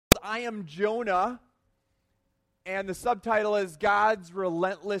I Am Jonah, and the subtitle is God's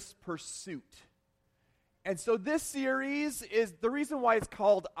Relentless Pursuit. And so this series is, the reason why it's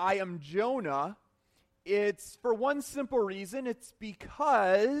called I Am Jonah, it's for one simple reason. It's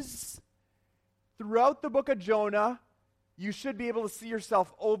because throughout the book of Jonah, you should be able to see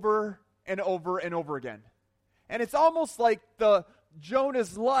yourself over and over and over again. And it's almost like the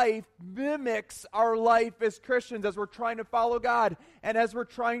Jonah's life mimics our life as Christians as we're trying to follow God. And as we're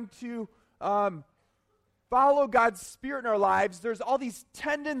trying to follow God's Spirit in our lives, there's all these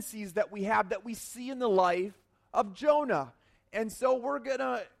tendencies that we have that we see in the life of Jonah. And so we're going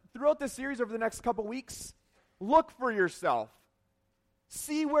to, throughout this series over the next couple weeks, look for yourself.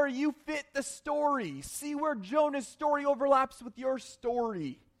 See where you fit the story. See where Jonah's story overlaps with your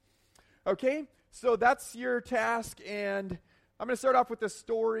story. Okay? So that's your task, and I'm going to start off with a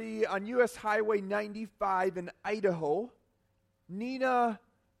story on U.S. Highway 95 in Idaho. Nina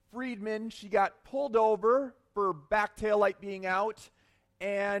Friedman, she got pulled over for back tail light being out,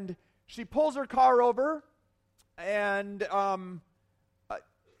 and she pulls her car over, and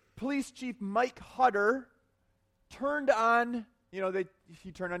Police Chief Mike Hutter turned on,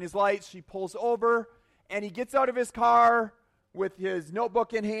 he turned on his lights, she pulls over, and he gets out of his car with his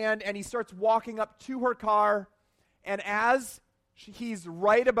notebook in hand, and he starts walking up to her car, and as he's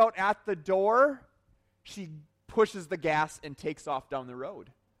right about at the door, she pushes the gas and takes off down the road.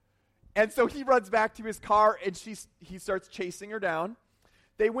 And so he runs back to his car, and he starts chasing her down.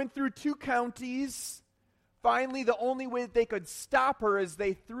 They went through 2 counties. Finally, the only way that they could stop her is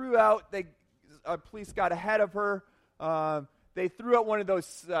police got ahead of her. They threw out one of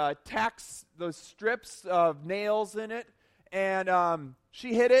those those strips of nails in it, and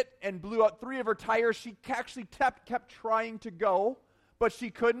she hit it and blew out 3 of her tires. She actually kept trying to go, but she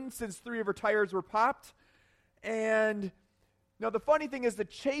couldn't since 3 of her tires were popped. And now the funny thing is the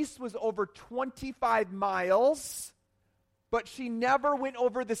chase was over 25 miles, but she never went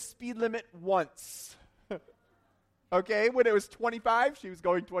over the speed limit once. Okay, when it was 25, she was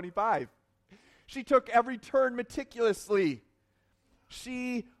going 25. She took every turn meticulously.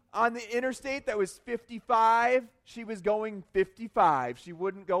 On the interstate that was 55, she was going 55. She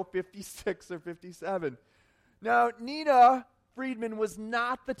wouldn't go 56 or 57. Now, Nina Friedman was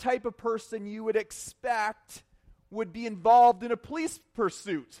not the type of person you would expect would be involved in a police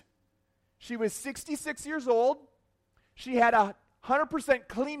pursuit. She was 66 years old. She had a 100%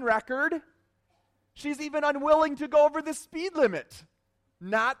 clean record. She's even unwilling to go over the speed limit.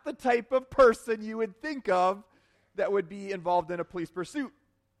 Not the type of person you would think of that would be involved in a police pursuit.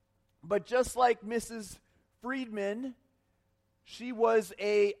 But just like Mrs. Friedman, she was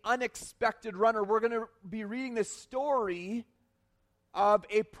an unexpected runner. We're going to be reading this story of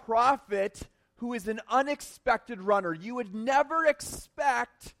a prophet who is an unexpected runner. You would never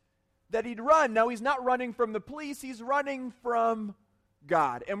expect that he'd run. Now, he's not running from the police. He's running from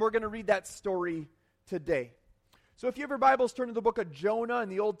God. And we're going to read that story today. So if you have your Bibles, turn to the book of Jonah in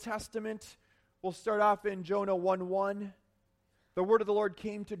the Old Testament. We'll start off in Jonah 1:1. The word of the Lord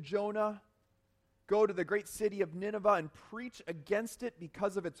came to Jonah. Go to the great city of Nineveh and preach against it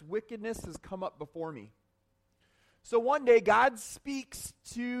because of its wickedness has come up before me. So one day God speaks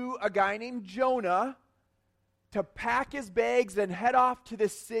to a guy named Jonah to pack his bags and head off to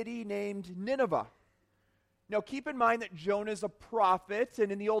this city named Nineveh. Now keep in mind that Jonah is a prophet,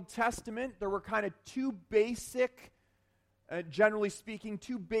 and in the Old Testament there were kind of 2 basic, generally speaking,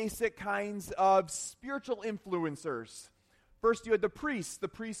 2 basic kinds of spiritual influencers. First, you had the priests. The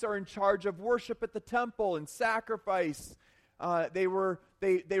priests are in charge of worship at the temple and sacrifice. They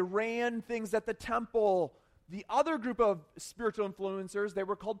ran things at the temple. The other group of spiritual influencers, they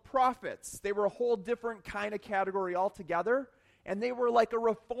were called prophets. They were a whole different kind of category altogether, and they were like a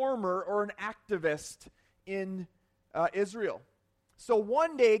reformer or an activist in Israel. So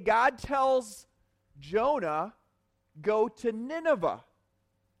one day, God tells Jonah, go to Nineveh.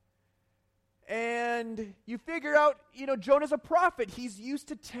 And you figure out, Jonah's a prophet. He's used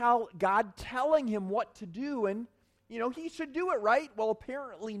to God telling him what to do, and, he should do it, right? Well,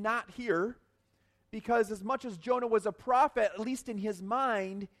 apparently not here, because as much as Jonah was a prophet, at least in his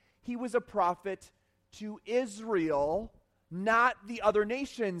mind, he was a prophet to Israel, not the other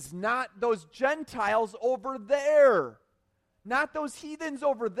nations, not those Gentiles over there, not those heathens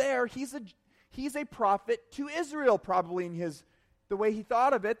over there. He's a prophet to Israel, probably in the way he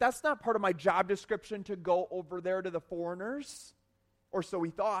thought of it. That's not part of my job description to go over there to the foreigners, or so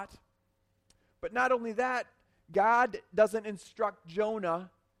he thought. But not only that, God doesn't instruct Jonah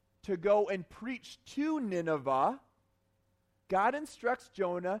to go and preach to Nineveh. God instructs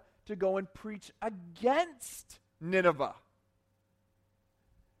Jonah to go and preach against Nineveh.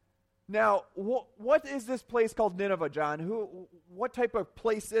 Now, what is this place called Nineveh, John? What type of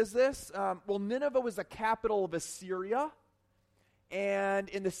place is this? Well, Nineveh was the capital of Assyria. And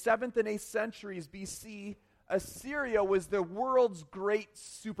in the 7th and 8th centuries BC, Assyria was the world's great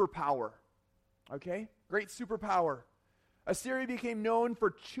superpower. Okay? Great superpower. Assyria became known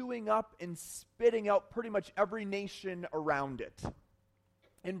for chewing up and spitting out pretty much every nation around it,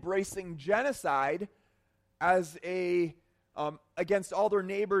 embracing genocide as against all their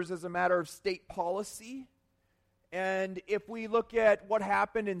neighbors as a matter of state policy. And if we look at what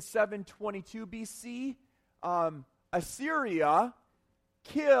happened in 722 BC, Assyria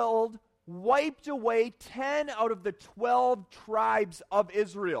wiped away 10 out of the 12 tribes of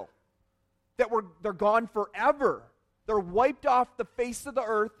Israel. They're gone forever. They're wiped off the face of the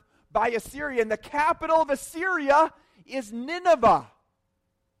earth by Assyria. And the capital of Assyria is Nineveh.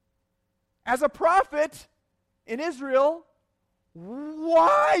 As a prophet in Israel,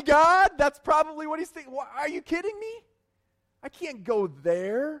 why, God? That's probably what he's thinking. Are you kidding me? I can't go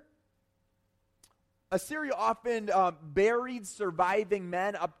there. Assyria often buried surviving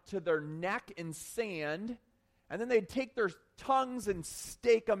men up to their neck in sand, and then they'd take their tongues and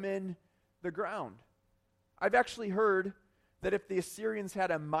stake them in the ground. I've actually heard that if the Assyrians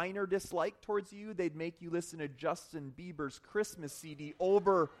had a minor dislike towards you, they'd make you listen to Justin Bieber's Christmas CD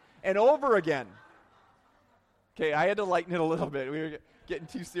over and over again. Okay, I had to lighten it a little bit. We were getting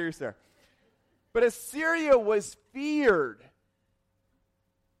too serious there. But Assyria was feared.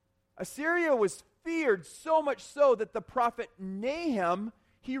 Assyria was feared so much so that the prophet Nahum,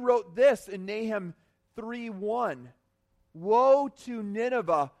 he wrote this in Nahum 3:1. Woe to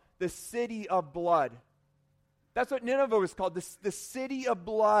Nineveh, the city of blood. That's what Nineveh was called, the city of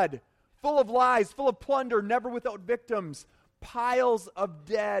blood, full of lies, full of plunder, never without victims, piles of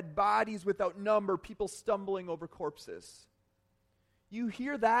dead, bodies without number, people stumbling over corpses. You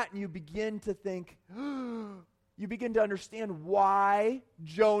hear that and you begin to think, you begin to understand why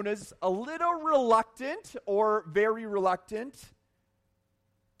Jonah's a little reluctant or very reluctant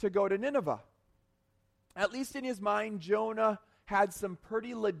to go to Nineveh. At least in his mind, Jonah had some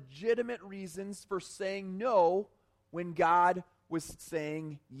pretty legitimate reasons for saying no when God was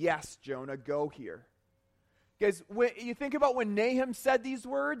saying, yes, Jonah, go here. Guys, when you think about when Nahum said these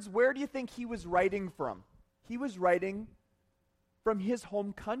words, where do you think he was writing from? He was writing from his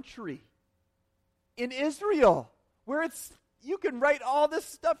home country in Israel, where you can write all this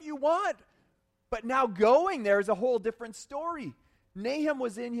stuff you want, but now going there is a whole different story. Nahum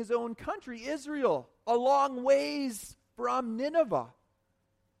was in his own country, Israel, a long ways from Nineveh.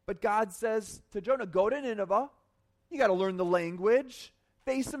 But God says to Jonah, go to Nineveh. You got to learn the language,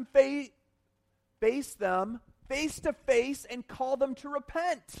 face them face to face, and call them to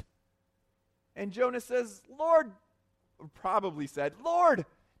repent. And Jonah says, probably said, Lord,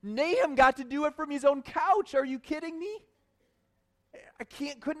 Nahum got to do it from his own couch. Are you kidding me?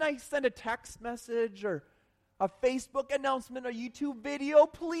 Couldn't I send a text message or a Facebook announcement, a YouTube video?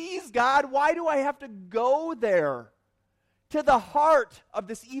 Please, God, why do I have to go there? To the heart of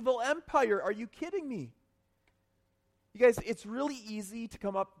this evil empire. Are you kidding me? You guys, it's really easy to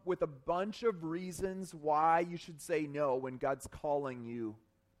come up with a bunch of reasons why you should say no when God's calling you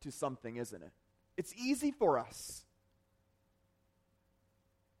to something, isn't it? It's easy for us.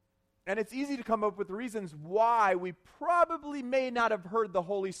 And it's easy to come up with reasons why we probably may not have heard the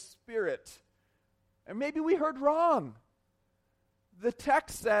Holy Spirit. And maybe we heard wrong. The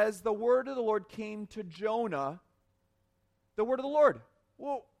text says the word of the Lord came to Jonah. The word of the Lord.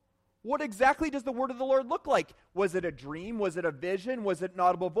 Well, what exactly does the word of the Lord look like? Was it a dream? Was it a vision? Was it an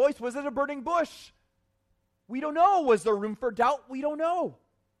audible voice? Was it a burning bush? We don't know. Was there room for doubt? We don't know.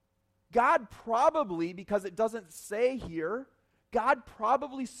 God probably, because it doesn't say here, God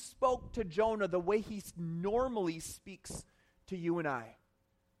probably spoke to Jonah the way he normally speaks to you and I.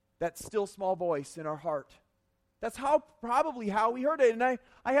 That still small voice in our heart. That's probably how we heard it. And I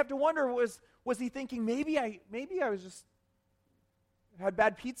have to wonder, was he thinking, maybe I was just had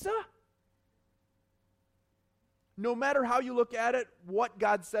bad pizza? No matter how you look at it, what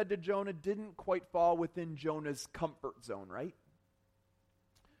God said to Jonah didn't quite fall within Jonah's comfort zone, right?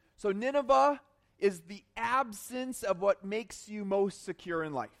 So Nineveh is the absence of what makes you most secure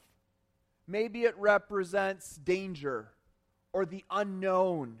in life. Maybe it represents danger or the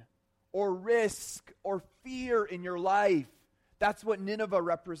unknown or risk or fear in your life. That's what Nineveh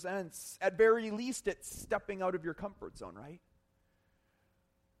represents. At very least, it's stepping out of your comfort zone, right?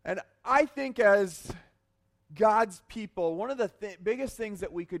 And I think as God's people, one of the biggest things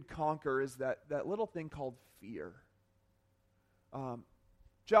that we could conquer is that little thing called fear.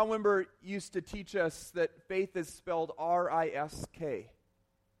 John Wimber used to teach us that faith is spelled R-I-S-K.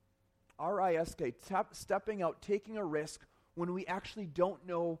 R-I-S-K, stepping out, taking a risk when we actually don't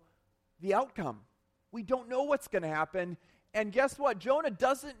know the outcome. We don't know what's going to happen. And guess what? Jonah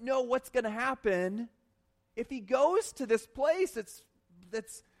doesn't know what's going to happen if he goes to this place that's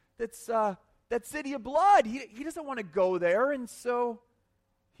that city of blood. He doesn't want to go there, and so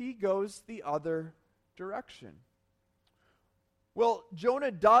he goes the other direction. Well,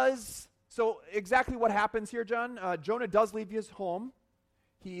 Jonah does, so exactly what happens here, John? Jonah does leave his home.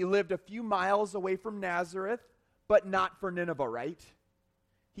 He lived a few miles away from Nazareth, but not for Nineveh, right?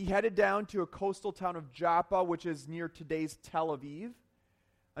 He headed down to a coastal town of Joppa, which is near today's Tel Aviv.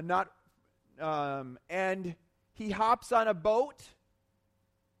 And he hops on a boat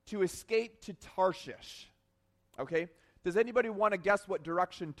to escape to Tarshish. Okay? Does anybody want to guess what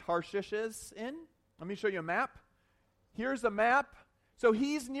direction Tarshish is in? Let me show you a map. Here's a map. So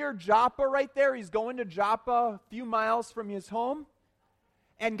he's near Joppa right there. He's going to Joppa, a few miles from his home.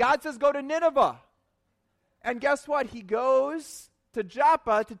 And God says, go to Nineveh. And guess what? He goes to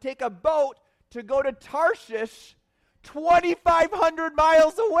Joppa to take a boat to go to Tarshish, 2,500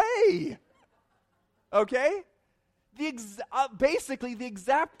 miles away. Okay? Basically the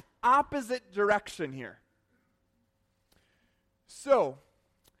exact opposite direction here. So,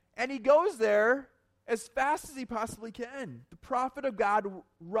 and he goes there as fast as he possibly can. The prophet of God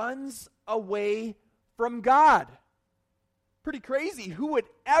runs away from God. Pretty crazy. Who would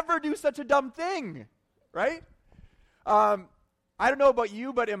ever do such a dumb thing? Right? I don't know about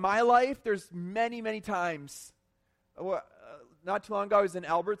you, but in my life, there's many, many times. Not too long ago, I was in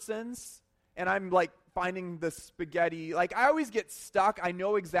Albertsons, and I'm like finding the spaghetti. Like, I always get stuck. I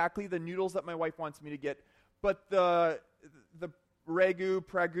know exactly the noodles that my wife wants me to get, but the ragu,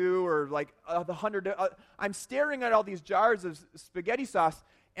 pregu, or like the 100, I'm staring at all these jars of spaghetti sauce,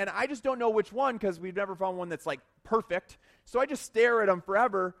 and I just don't know which one because we've never found one that's like perfect. So I just stare at them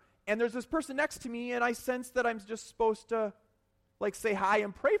forever, and there's this person next to me, and I sense that I'm just supposed to like say hi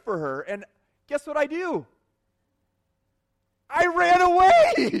and pray for her. And guess what I do? I ran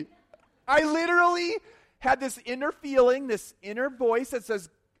away. I literally had this inner feeling, this inner voice that says,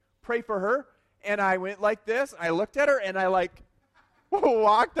 pray for her. And I went like this. I looked at her, and I like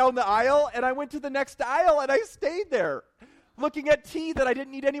walked down the aisle, and I went to the next aisle, and I stayed there looking at tea that I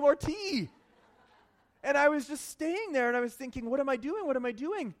didn't need any more tea. And I was just staying there, and I was thinking, what am I doing? What am I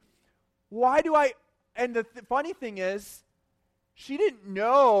doing? Why do I? And the funny thing is, she didn't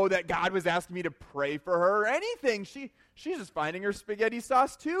know that God was asking me to pray for her or anything. She's just finding her spaghetti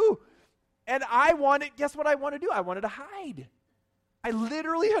sauce too. And guess what I want to do? I wanted to hide. I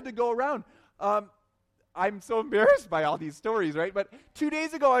literally had to go around. I'm so embarrassed by all these stories, right? But 2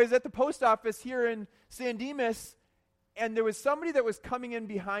 days ago, I was at the post office here in San Dimas, and there was somebody that was coming in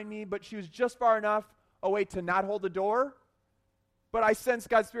behind me, but she was just far enough away to not hold the door. But I sensed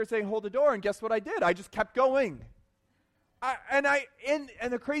God's Spirit saying, hold the door, and guess what I did? I just kept going. And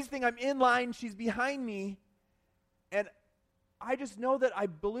the crazy thing, I'm in line, she's behind me, and I just know that I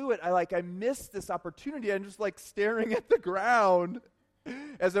blew it. I missed this opportunity. I'm just like staring at the ground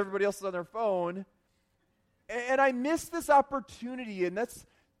as everybody else is on their phone. And I missed this opportunity, and that's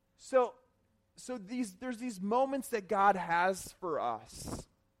so there's these moments that God has for us.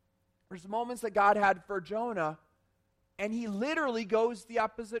 There's moments that God had for Jonah, and he literally goes the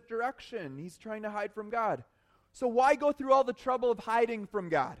opposite direction. He's trying to hide from God. So why go through all the trouble of hiding from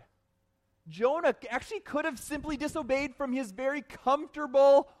God? Jonah actually could have simply disobeyed from his very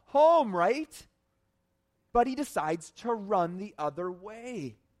comfortable home, right? But he decides to run the other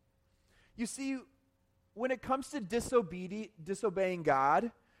way. You see, when it comes to disobeying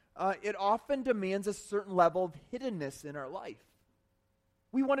God, it often demands a certain level of hiddenness in our life.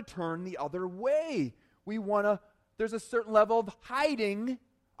 We want to turn the other way. There's a certain level of hiding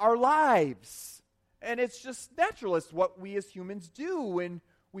our lives. And it's just natural. It's what we as humans do when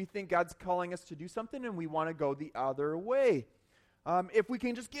we think God's calling us to do something and we want to go the other way. If we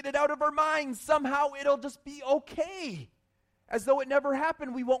can just get it out of our minds, somehow it'll just be okay. As though it never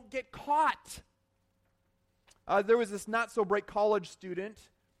happened, we won't get caught. There was this not-so-bright college student.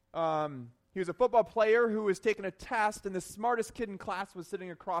 He was a football player who was taking a test, and the smartest kid in class was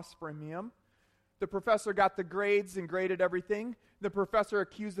sitting across from him. The professor got the grades and graded everything. The professor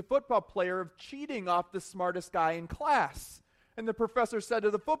accused the football player of cheating off the smartest guy in class. And the professor said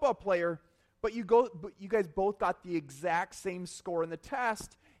to the football player, but you guys both got the exact same score in the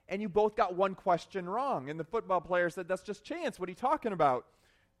test, and you both got one question wrong. And the football player said, that's just chance. What are you talking about?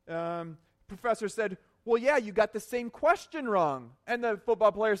 Professor said, well, yeah, you got the same question wrong. And the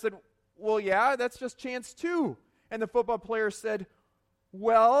football player said, well, yeah, that's just chance too. And the football player said,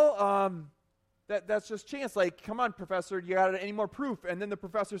 well, That's just chance. Like, come on, professor, you got any more proof? And then the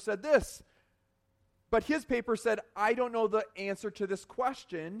professor said this. But his paper said, I don't know the answer to this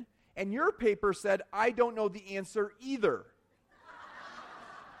question. And your paper said, I don't know the answer either.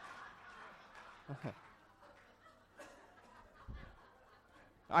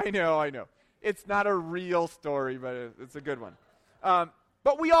 I know. It's not a real story, but it's a good one.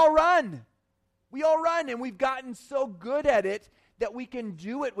 But we all run. We all run, and we've gotten so good at it that we can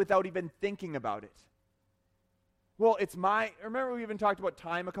do it without even thinking about it. Well, remember we even talked about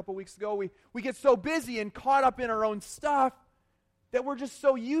time a couple weeks ago? We get so busy and caught up in our own stuff that we're just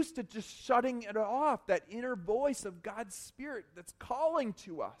so used to just shutting it off, that inner voice of God's Spirit that's calling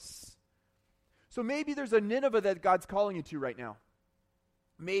to us. So maybe there's a Nineveh that God's calling you to right now.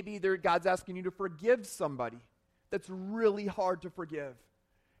 Maybe God's asking you to forgive somebody that's really hard to forgive.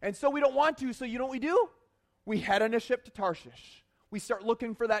 And so we don't want to, so you know what we do? We head on a ship to Tarshish. We start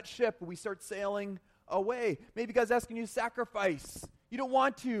looking for that ship, and we start sailing away. Maybe God's asking you to sacrifice. You don't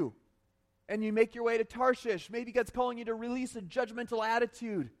want to, and you make your way to Tarshish. Maybe God's calling you to release a judgmental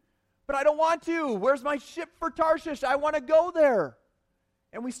attitude. But I don't want to. Where's my ship for Tarshish? I want to go there.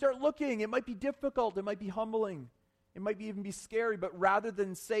 And we start looking. It might be difficult. It might be humbling. It might even be scary. But rather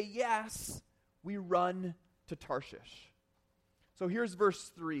than say yes, we run to Tarshish. So here's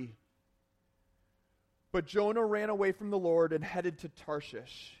verse 3. But Jonah ran away from the Lord and headed to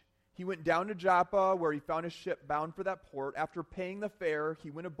Tarshish. He went down to Joppa, where he found a ship bound for that port. After paying the fare,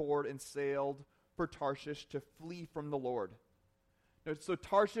 he went aboard and sailed for Tarshish to flee from the Lord. Now, so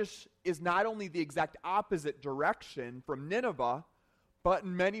Tarshish is not only the exact opposite direction from Nineveh, but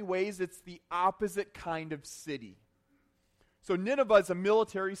in many ways it's the opposite kind of city. So Nineveh is a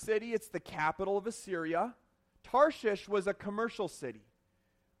military city. It's the capital of Assyria. Tarshish was a commercial city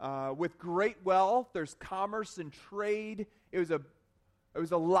with great wealth. There's commerce and trade. It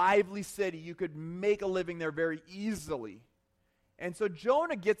was a lively city. You could make a living there very easily. And so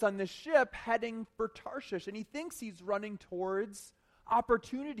Jonah gets on this ship heading for Tarshish, and he thinks he's running towards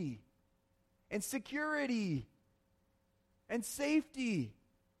opportunity and security and safety.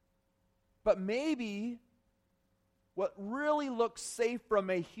 But maybe what really looks safe from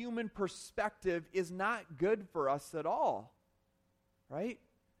a human perspective is not good for us at all. Right?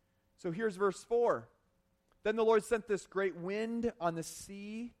 So here's verse 4. Then the Lord sent this great wind on the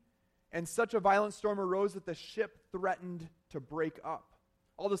sea, and such a violent storm arose that the ship threatened to break up.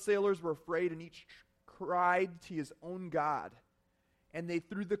 All the sailors were afraid, and each cried to his own God. And they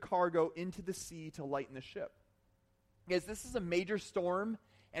threw the cargo into the sea to lighten the ship. Guys, this is a major storm,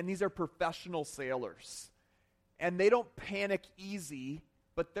 and these are professional sailors. And they don't panic easy,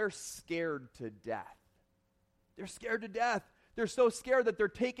 but they're scared to death. They're scared to death. They're so scared that they're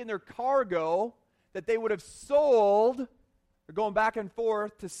taking their cargo that they would have sold. They're going back and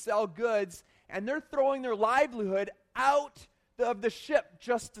forth to sell goods, and they're throwing their livelihood out of the ship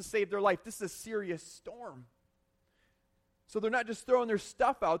just to save their life. This is a serious storm. So they're not just throwing their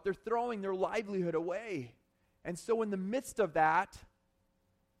stuff out, they're throwing their livelihood away. And so in the midst of that,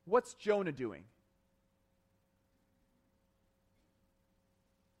 what's Jonah doing?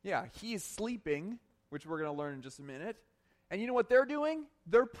 Yeah, he's sleeping, which we're going to learn in just a minute. And you know what they're doing?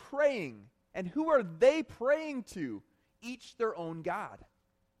 They're praying. And who are they praying to? Each their own God.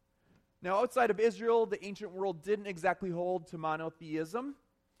 Now, outside of Israel, the ancient world didn't exactly hold to monotheism.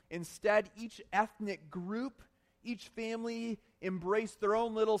 Instead, each ethnic group, each family embraced their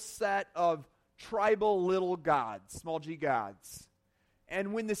own little set of tribal little gods, small g gods.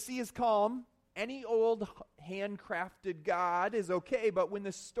 And when the sea is calm, any old handcrafted god is okay, but when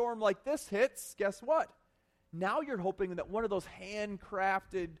the storm like this hits, guess what? Now you're hoping that one of those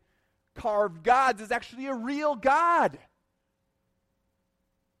handcrafted, carved gods is actually a real god.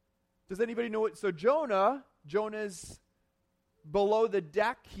 Does anybody know what? So Jonah's below the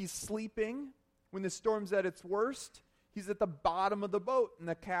deck. He's sleeping. When the storm's at its worst, he's at the bottom of the boat, and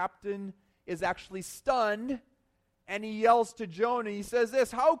the captain is actually stunned, and he yells to Jonah. He says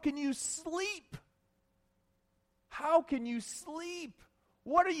this, "How can you sleep? How can you sleep?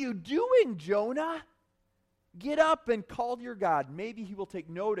 What are you doing, Jonah? Get up and call to your God. Maybe he will take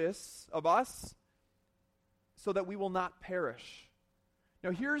notice of us so that we will not perish." Now,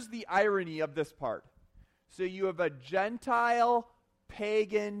 here's the irony of this part. So you have a Gentile,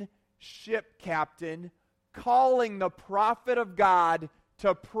 pagan ship captain calling the prophet of God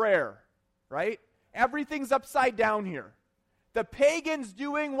to prayer, right? Everything's upside down here. The pagan's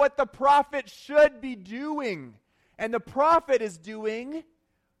doing what the prophet should be doing. And the prophet is doing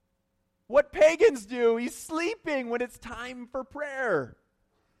what pagans do. He's sleeping when it's time for prayer.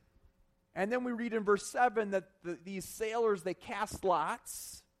 And then we read in verse 7 that these sailors, they cast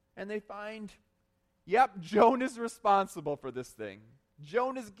lots, and they find Yep, Jonah's responsible for this thing.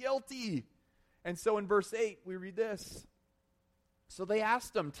 Jonah's guilty. And so in verse 8, we read this. So they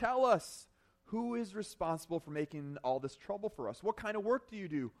asked him, tell us, who is responsible for making all this trouble for us? What kind of work do you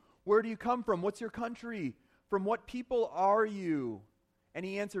do? Where do you come from? What's your country? From what people are you? And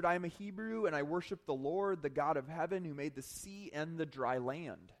he answered, I am a Hebrew, and I worship the Lord, the God of heaven, who made the sea and the dry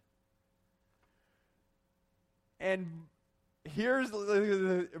land. And here's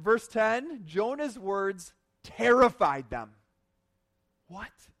verse 10. Jonah's words terrified them.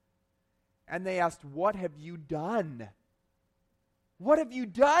 What? And they asked, what have you done? What have you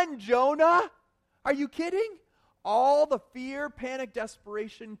done, Jonah? Are you kidding? All the fear, panic,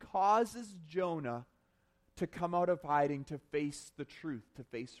 desperation causes Jonah to come out of hiding, to face the truth, to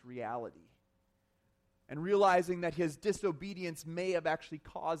face reality. And realizing that his disobedience may have actually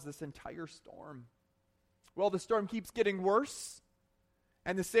caused this entire storm. Well, the storm keeps getting worse.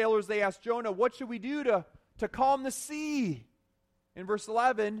 And the sailors, they ask Jonah, what should we do to calm the sea? In verse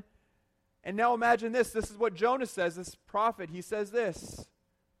 11, and now imagine this. This is what Jonah says, this prophet. He says this,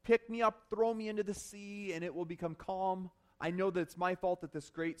 pick me up, throw me into the sea, and it will become calm. I know that it's my fault that this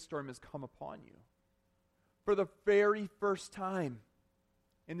great storm has come upon you. For the very first time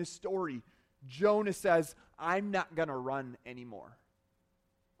in the story, Jonah says, I'm not going to run anymore.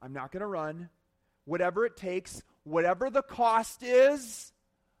 I'm not going to run. Whatever it takes, whatever the cost is,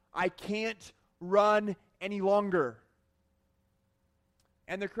 I can't run any longer.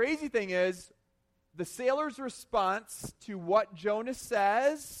 And the crazy thing is, the sailors' response to what Jonah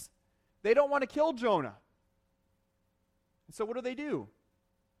says, they don't want to kill Jonah. And so what do?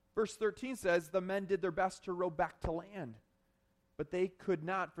 Verse 13 says, the men did their best to row back to land, but they could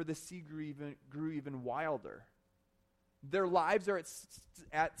not, for the sea grew even wilder. Their lives are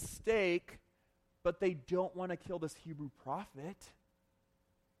at stake, but they don't want to kill this Hebrew prophet.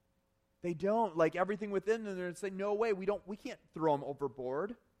 They don't. Like everything within them, they're saying, no way, we can't throw him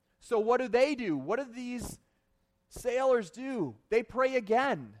overboard. So what do? What do these sailors do? They pray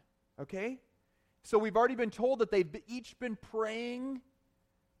again. Okay? So we've already been told that they've each been praying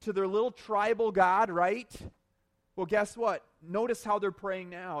to their little tribal god, right? Well, guess what? Notice how they're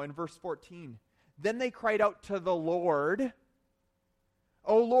praying now in verse 14. Then they cried out to the Lord,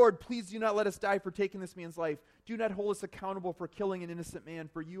 O Lord, please do not let us die for taking this man's life. Do not hold us accountable for killing an innocent man,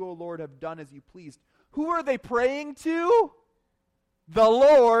 for you, O Lord, have done as you pleased. Who are they praying to? The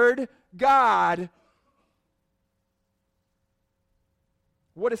Lord God.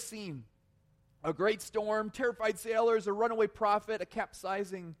 What a scene. A great storm, terrified sailors, a runaway prophet, a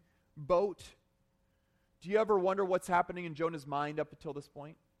capsizing boat. Do you ever wonder what's happening in Jonah's mind up until this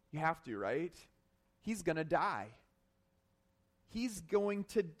point? You have to, right? He's going to die. He's going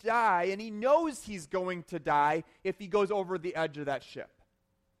to die, and he knows he's going to die if he goes over the edge of that ship.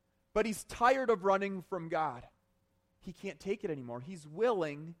 But he's tired of running from God. He can't take it anymore. He's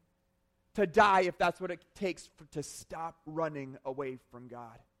willing to die if that's what it takes to stop running away from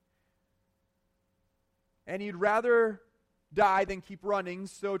God. And he'd rather die than keep running,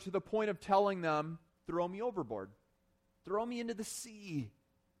 so to the point of telling them, throw me overboard. Throw me into the sea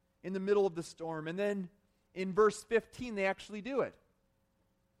in the middle of the storm. And then in verse 15, they actually do it.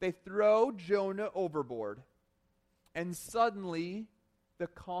 They throw Jonah overboard. And suddenly, the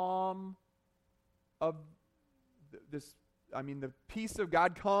calm of the peace of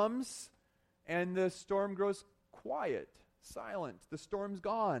God comes, and the storm grows quiet, silent. The storm's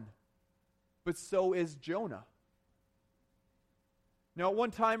gone. But so is Jonah. Now, at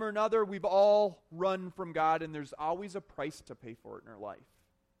one time or another, we've all run from God, and there's always a price to pay for it in our life.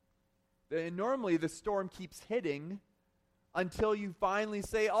 And normally, the storm keeps hitting until you finally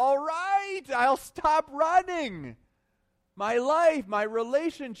say, all right, I'll stop running. My life, my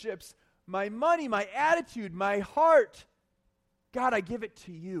relationships, my money, my attitude, my heart, God, I give it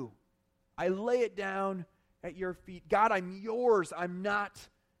to you. I lay it down at your feet. God, I'm yours. I'm not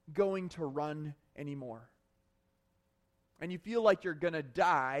going to run anymore. And you feel like you're going to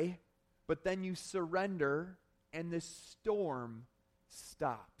die, but then you surrender, and this storm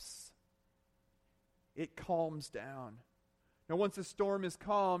stops. It calms down. Now, once the storm is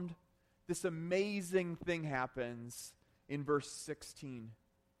calmed, this amazing thing happens in verse 16.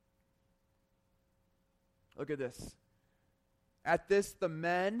 Look at this. At this, the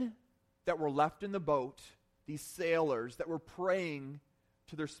men that were left in the boat, these sailors that were praying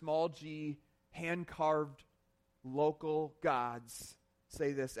to their small g, hand-carved local gods,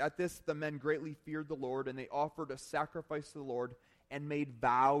 say this. At this, the men greatly feared the Lord, and they offered a sacrifice to the Lord and made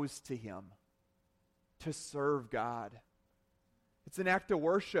vows to him to serve God. It's an act of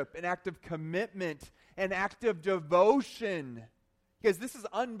worship, an act of commitment, an act of devotion. Because this is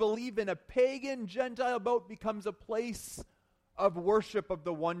unbelief, and a pagan Gentile boat becomes a place of worship of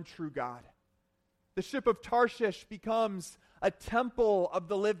the one true God. The ship of Tarshish becomes a temple of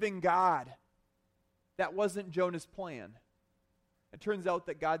the living God. That wasn't Jonah's plan. It turns out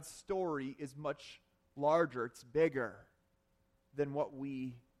that God's story is much larger. It's bigger than what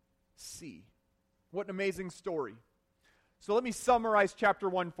we see. What an amazing story. So let me summarize chapter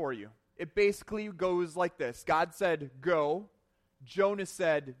 1 for you. It basically goes like this. God said, go. Jonah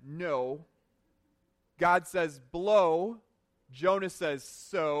said, no. God says, blow. Jonah says,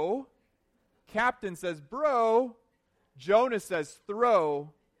 so. Captain says, bro. Jonah says,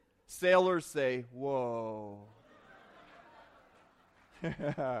 throw. Sailors say, whoa.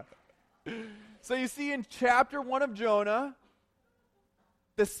 So you see in chapter 1 of Jonah,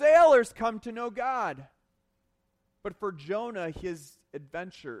 the sailors come to know God. But for Jonah, his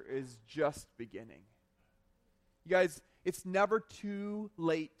adventure is just beginning. You guys, it's never too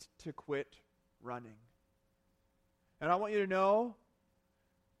late to quit running. And I want you to know,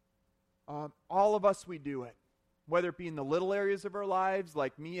 all of us, we do it. Whether it be in the little areas of our lives,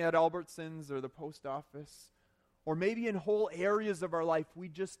 like me at Albertsons or the post office, or maybe in whole areas of our life,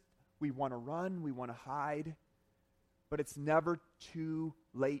 we want to run, we want to hide, but it's never too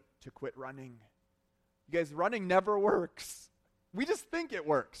late to quit running. You guys, running never works. We just think it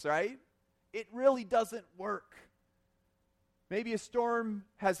works, right? It really doesn't work. Maybe a storm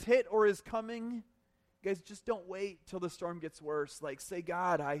has hit or is coming. You guys, just don't wait till the storm gets worse. Like, say,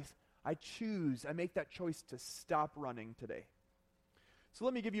 God, I make that choice to stop running today. So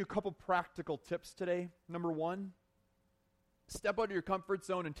let me give you a couple practical tips today. Number 1, step out of your comfort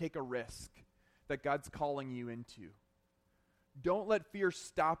zone and take a risk that God's calling you into. Don't let fear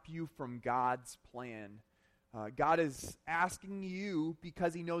stop you from God's plan. God is asking you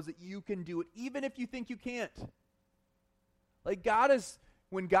because he knows that you can do it, even if you think you can't. Like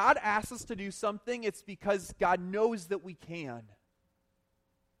when God asks us to do something, it's because God knows that we can.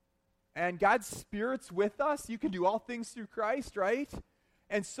 And God's Spirit's with us. You can do all things through Christ, right?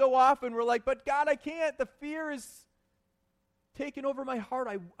 And so often we're like, but God, I can't. The fear is taking over my heart.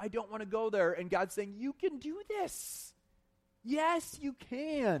 I don't want to go there. And God's saying, you can do this. Yes, you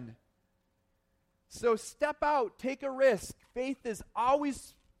can. So step out, take a risk. Faith is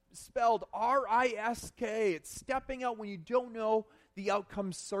always spelled R-I-S-K. It's stepping out when you don't know the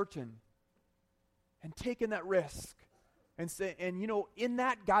outcome's certain. And taking that risk. And in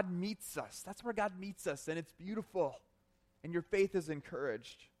that, God meets us. That's where God meets us, and it's beautiful. And your faith is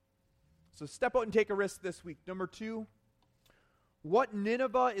encouraged. So step out and take a risk this week. Number 2, what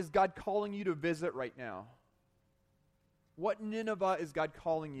Nineveh is God calling you to visit right now? What Nineveh is God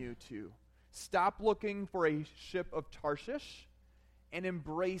calling you to? Stop looking for a ship of Tarshish and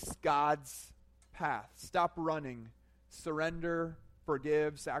embrace God's path. Stop running. Surrender,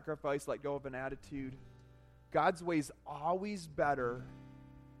 forgive, sacrifice, let go of an attitude. God's way is always better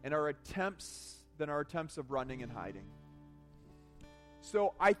than our attempts of running and hiding.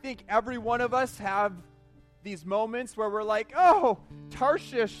 So I think every one of us have these moments where we're like, oh,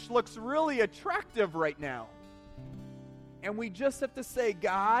 Tarshish looks really attractive right now. And we just have to say,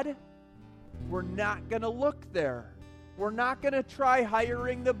 God, we're not going to look there. We're not going to try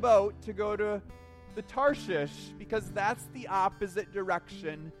hiring the boat to go to the Tarshish because that's the opposite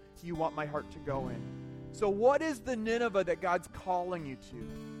direction you want my heart to go in. So what is the Nineveh that God's calling you to?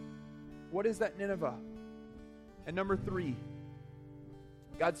 What is that Nineveh? And number 3,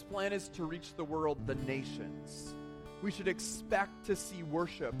 God's plan is to reach the world, the nations. We should expect to see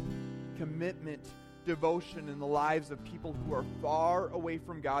worship, commitment, devotion in the lives of people who are far away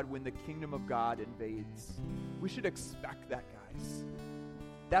from God when the kingdom of God invades. We should expect that, guys.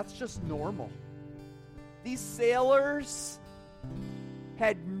 That's just normal. These sailors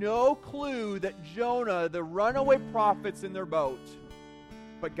had no clue that Jonah, the runaway prophet's in their boat,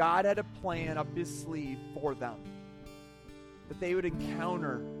 but God had a plan up his sleeve for them, that they would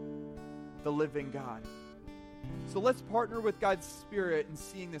encounter the living God. So let's partner with God's Spirit in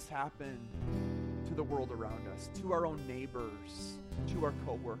seeing this happen to the world around us, to our own neighbors, to our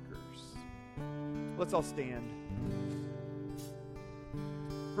co-workers. Let's all stand.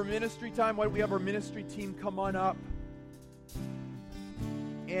 For ministry time, why don't we have our ministry team come on up?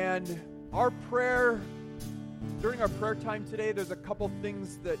 And during our prayer time today, there's a couple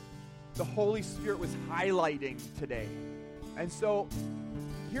things that the Holy Spirit was highlighting today. And so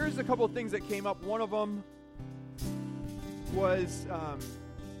here's a couple of things that came up. One of them was,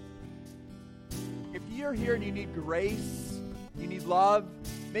 if you're here and you need grace, you need love,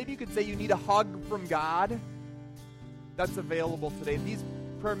 maybe you could say you need a hug from God. That's available today. These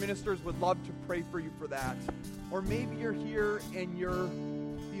prayer ministers would love to pray for you for that. Or maybe you're here and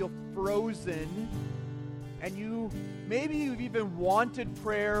you feel frozen, and maybe you've even wanted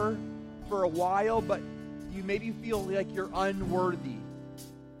prayer for a while, but you feel like you're unworthy.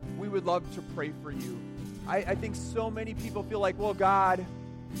 We would love to pray for you. I think so many people feel like, well, God,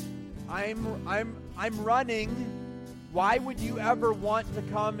 I'm running. Why would you ever want to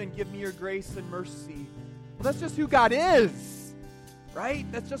come and give me your grace and mercy? Well, that's just who God is, right?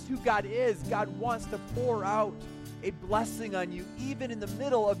 That's just who God is. God wants to pour out a blessing on you, even in the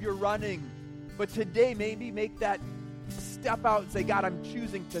middle of your running. But today, maybe make that step out and say, God, I'm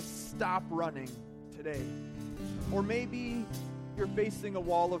choosing to stop running today. Or maybe you're facing a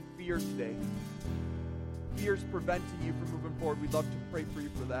wall of fear today. Fear's preventing you from moving forward. We'd love to pray for you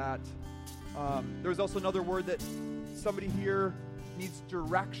for that. There's also another word that somebody here needs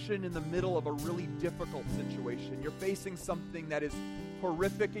direction in the middle of a really difficult situation. You're facing something that is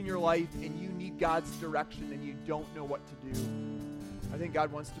horrific in your life, and you need God's direction, and you don't know what to do. I think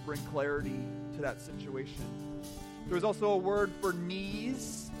God wants to bring clarity to that situation. There's also a word for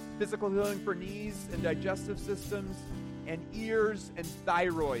knees, physical healing for knees and digestive systems, and ears and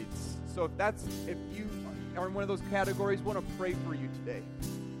thyroids. So if you are in one of those categories, we want to pray for you today.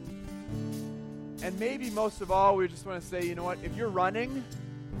 And maybe most of all, we just want to say, you know what, if you're running,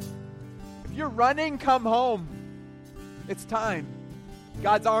 come home. It's time.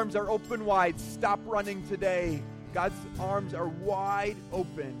 God's arms are open wide. Stop running today. God's arms are wide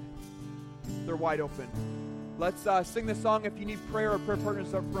open. They're wide open. Let's sing this song. If you need prayer or prayer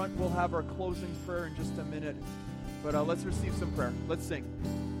partners up front, we'll have our closing prayer in just a minute. But let's receive some prayer. Let's sing.